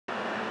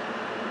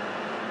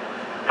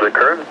The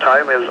current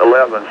time is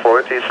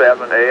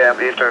 11:47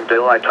 a.m. Eastern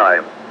Daylight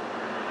Time.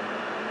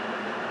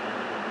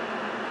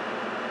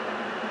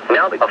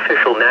 Now the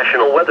official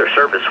National Weather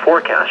Service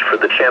forecast for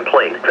the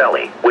Champlain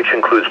Valley, which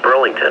includes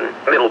Burlington,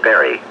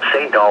 Middlebury,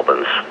 St.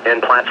 Albans,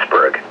 and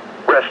Plattsburgh.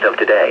 Rest of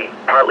today,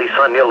 partly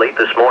sunny late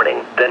this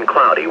morning, then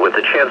cloudy with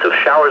a chance of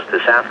showers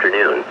this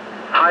afternoon.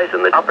 Highs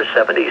in the upper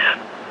 70s.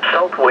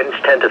 South winds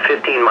 10 to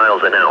 15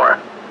 miles an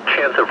hour.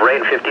 Chance of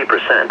rain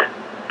 50%.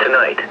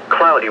 Tonight,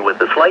 cloudy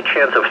with a slight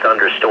chance of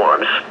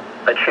thunderstorms.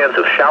 A chance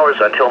of showers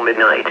until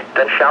midnight,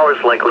 then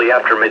showers likely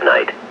after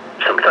midnight.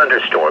 Some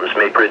thunderstorms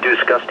may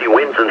produce gusty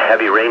winds and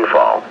heavy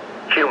rainfall.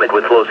 Humid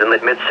with lows in the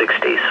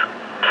mid-60s.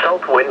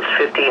 South winds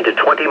 15 to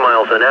 20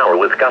 miles an hour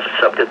with gusts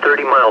up to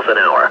 30 miles an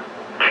hour.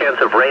 Chance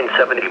of rain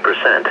 70%.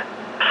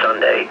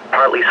 Sunday,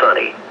 partly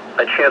sunny.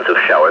 A chance of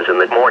showers in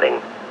the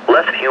morning.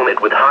 Less humid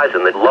with highs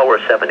in the lower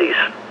 70s.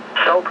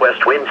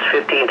 Southwest winds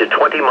 15 to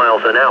 20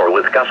 miles an hour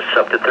with gusts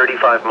up to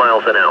 35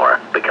 miles an hour,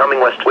 becoming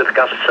west with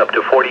gusts up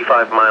to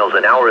 45 miles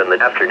an hour in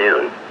the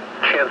afternoon.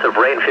 Chance of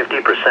rain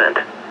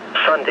 50%.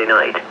 Sunday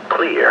night,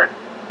 clear.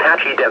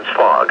 Patchy dense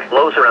fog,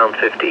 lows around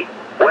 50.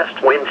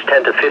 West winds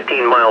 10 to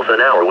 15 miles an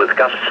hour with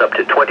gusts up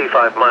to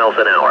 25 miles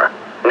an hour.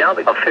 Now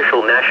the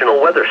official National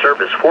Weather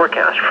Service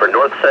forecast for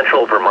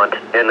north-central Vermont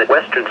and the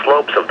western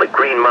slopes of the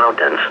Green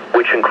Mountains,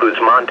 which includes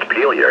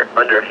Montpelier,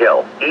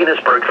 Underhill,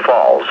 Enosburg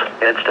Falls,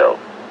 and Stowe.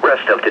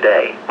 Rest of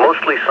today,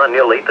 mostly sunny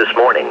late this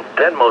morning,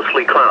 then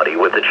mostly cloudy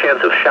with a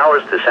chance of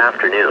showers this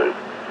afternoon.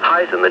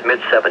 Highs in the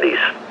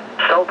mid-70s.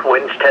 South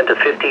winds 10 to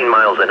 15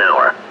 miles an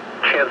hour.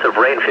 Chance of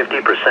rain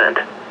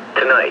 50%.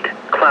 Tonight,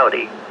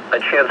 cloudy. A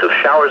chance of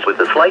showers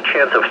with a slight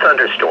chance of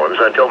thunderstorms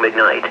until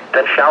midnight,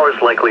 then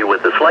showers likely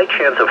with a slight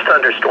chance of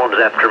thunderstorms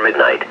after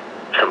midnight.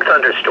 Some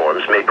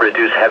thunderstorms may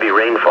produce heavy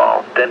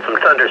rainfall, then some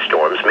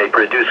thunderstorms may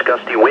produce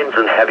gusty winds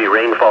and heavy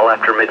rainfall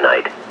after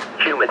midnight.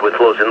 Humid with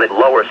lows in the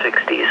lower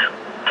 60s.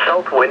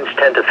 South winds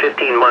 10 to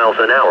 15 miles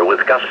an hour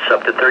with gusts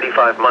up to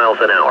 35 miles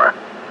an hour.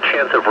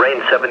 Chance of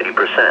rain 70%.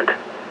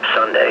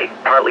 Sunday,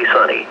 partly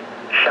sunny.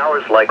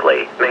 Showers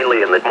likely,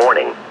 mainly in the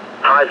morning.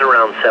 Highs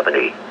around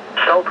 70.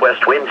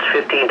 Southwest winds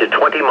 15 to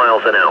 20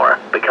 miles an hour,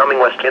 becoming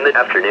west in the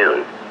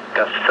afternoon.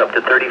 Gusts up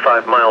to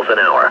 35 miles an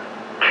hour.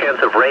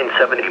 Chance of rain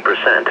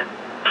 70%.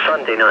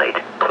 Sunday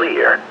night,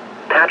 clear.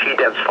 Patchy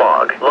dense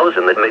fog, lows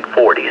in the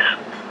mid-40s.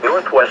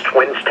 Northwest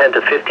winds 10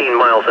 to 15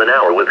 miles an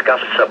hour with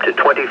gusts up to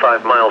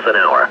 25 miles an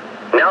hour.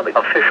 Now the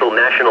official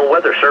National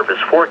Weather Service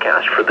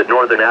forecast for the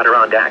northern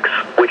Adirondacks,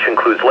 which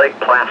includes Lake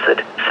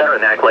Placid,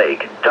 Saranac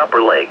Lake,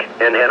 Tupper Lake,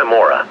 and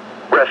Anamora.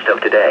 Rest of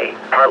today,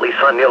 partly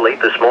sunny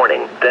late this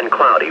morning, then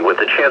cloudy with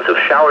a chance of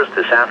showers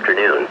this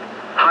afternoon.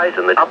 Highs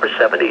in the upper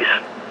 70s.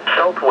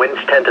 South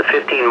winds 10 to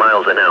 15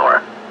 miles an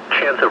hour.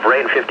 Chance of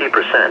rain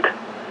 50%.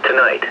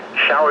 Tonight,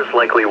 showers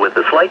likely with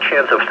a slight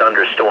chance of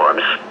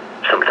thunderstorms.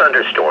 Some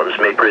thunderstorms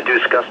may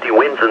produce gusty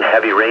winds and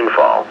heavy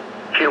rainfall.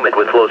 Humid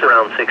with lows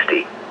around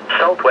 60.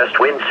 Southwest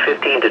winds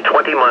 15 to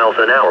 20 miles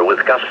an hour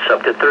with gusts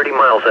up to 30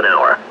 miles an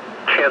hour.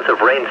 Chance of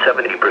rain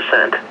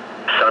 70%.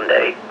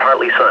 Sunday,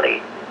 partly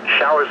sunny.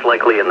 Showers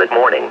likely in the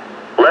morning.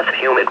 Less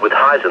humid with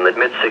highs in the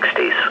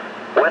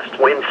mid-60s. West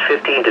winds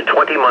 15 to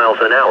 20 miles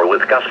an hour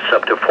with gusts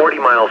up to 40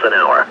 miles an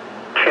hour.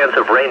 Chance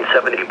of rain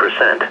 70%.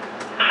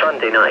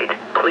 Sunday night,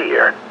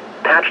 clear.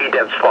 Patchy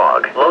dense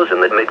fog, lows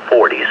in the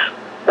mid-40s.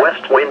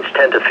 West winds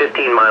 10 to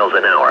 15 miles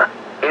an hour.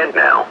 And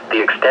now,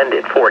 the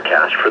extended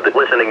forecast for the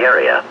listening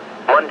area.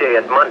 Monday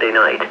and Monday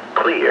night,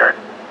 clear.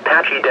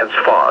 Patchy dense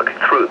fog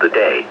through the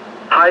day.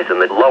 Highs in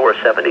the lower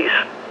 70s.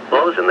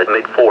 Lows in the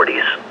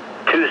mid-40s.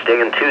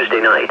 Tuesday and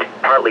Tuesday night,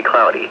 partly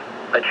cloudy.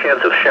 A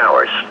chance of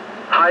showers.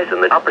 Highs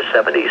in the upper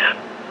 70s.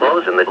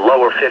 Lows in the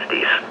lower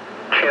 50s.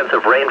 Chance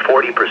of rain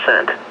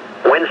 40%.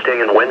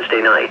 Wednesday and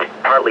Wednesday night,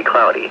 partly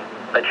cloudy.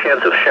 A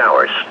chance of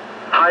showers.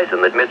 Highs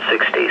in the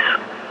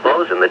mid-60s.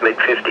 Lows in the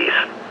mid-50s.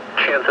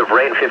 Chance of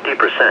rain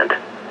 50%.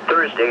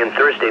 Thursday and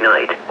Thursday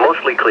night,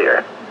 mostly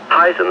clear.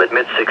 Highs in the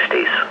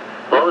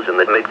mid-60s. Lows in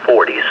the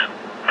mid-40s.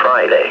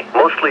 Friday,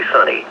 mostly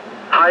sunny.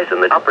 Highs in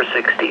the upper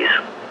 60s.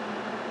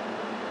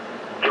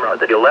 Here are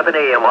the 11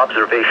 a.m.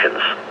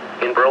 observations.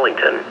 In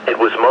Burlington, it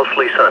was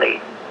mostly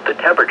sunny. The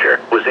temperature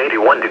was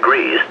 81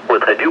 degrees,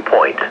 with a dew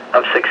point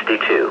of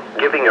 62,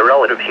 giving a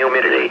relative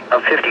humidity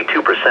of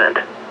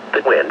 52%.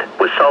 The wind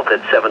was south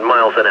at 7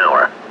 miles an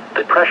hour.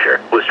 The pressure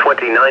was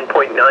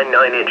 29.99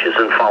 inches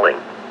and falling.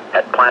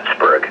 At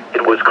Plattsburgh,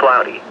 it was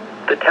cloudy.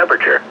 The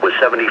temperature was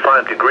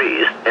 75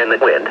 degrees, and the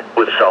wind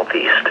was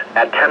southeast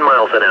at 10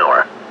 miles an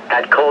hour.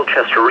 At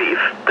Colchester Reef,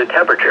 the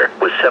temperature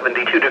was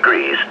 72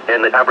 degrees,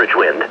 and the average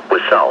wind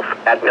was south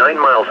at 9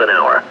 miles an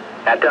hour.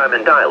 At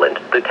Diamond Island,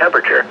 the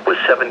temperature was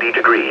 70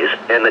 degrees,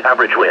 and the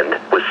average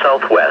wind was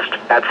southwest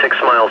at 6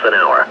 miles an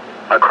hour.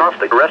 Across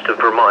the rest of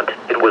Vermont,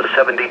 it was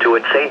 72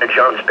 at St.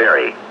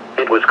 Johnsbury.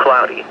 It was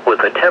cloudy,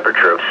 with a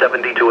temperature of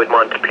 72 at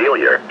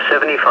Montpelier,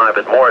 75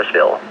 at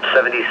Morrisville,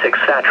 76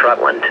 at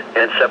Rutland,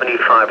 and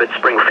 75 at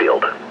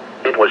Springfield.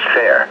 It was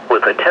fair,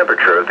 with a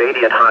temperature of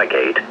 80 at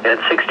Highgate and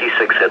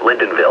 66 at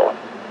Lyndonville.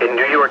 In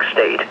New York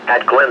State,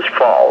 at Glens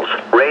Falls,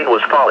 rain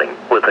was falling,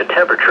 with a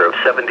temperature of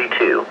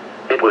 72.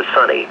 It was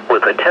sunny,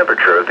 with a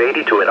temperature of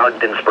 82 at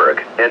Ogdensburg,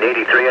 and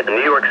 83 at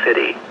New York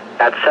City.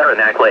 At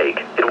Saranac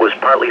Lake, it was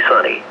partly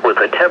sunny, with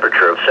a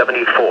temperature of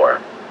 74.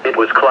 It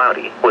was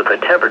cloudy, with a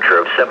temperature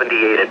of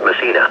 78 at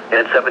Messina,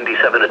 and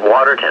 77 at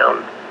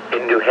Watertown.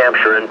 In New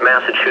Hampshire and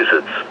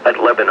Massachusetts, at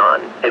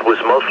Lebanon, it was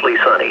mostly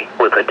sunny,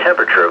 with a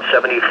temperature of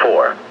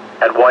 74.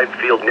 At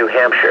Whitefield, New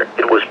Hampshire,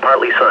 it was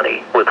partly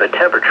sunny, with a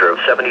temperature of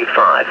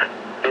 75.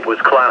 It was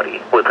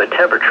cloudy, with a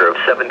temperature of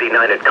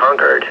 79 at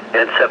Concord,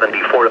 and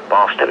 74 at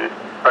Boston.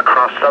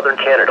 Across southern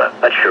Canada,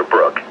 at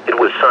Sherbrooke, it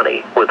was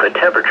sunny, with a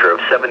temperature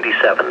of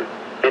 77.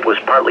 It was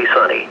partly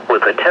sunny,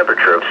 with a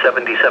temperature of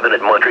 77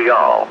 at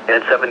Montreal,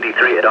 and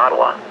 73 at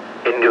Ottawa.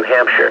 In New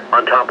Hampshire,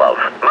 on top of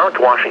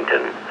Mount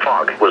Washington,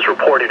 fog was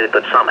reported at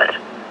the summit.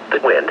 The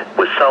wind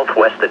was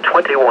southwest at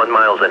 21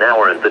 miles an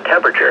hour and the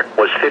temperature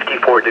was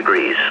 54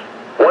 degrees.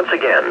 Once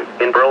again,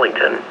 in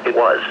Burlington, it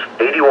was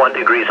 81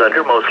 degrees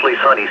under mostly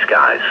sunny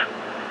skies.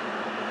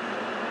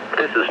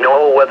 This is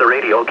NOAA Weather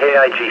Radio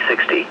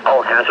KIG60,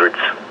 all hazards,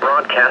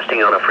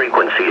 broadcasting on a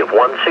frequency of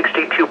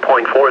 162.400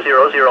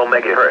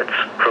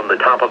 MHz from the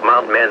top of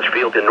Mount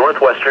Mansfield in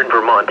northwestern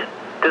Vermont.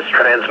 This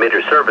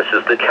transmitter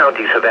services the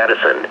counties of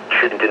Addison,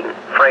 Chittenden,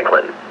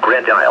 Franklin,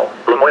 Grand Isle,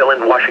 Lamoille,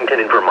 and Washington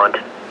in Vermont,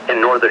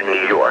 in northern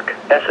New York,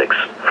 Essex,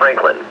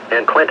 Franklin,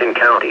 and Clinton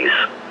counties.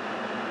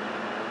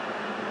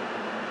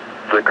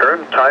 The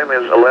current time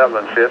is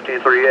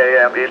 11:53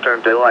 a.m.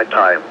 Eastern Daylight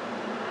Time.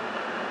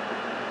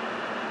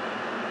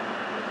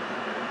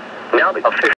 Now the official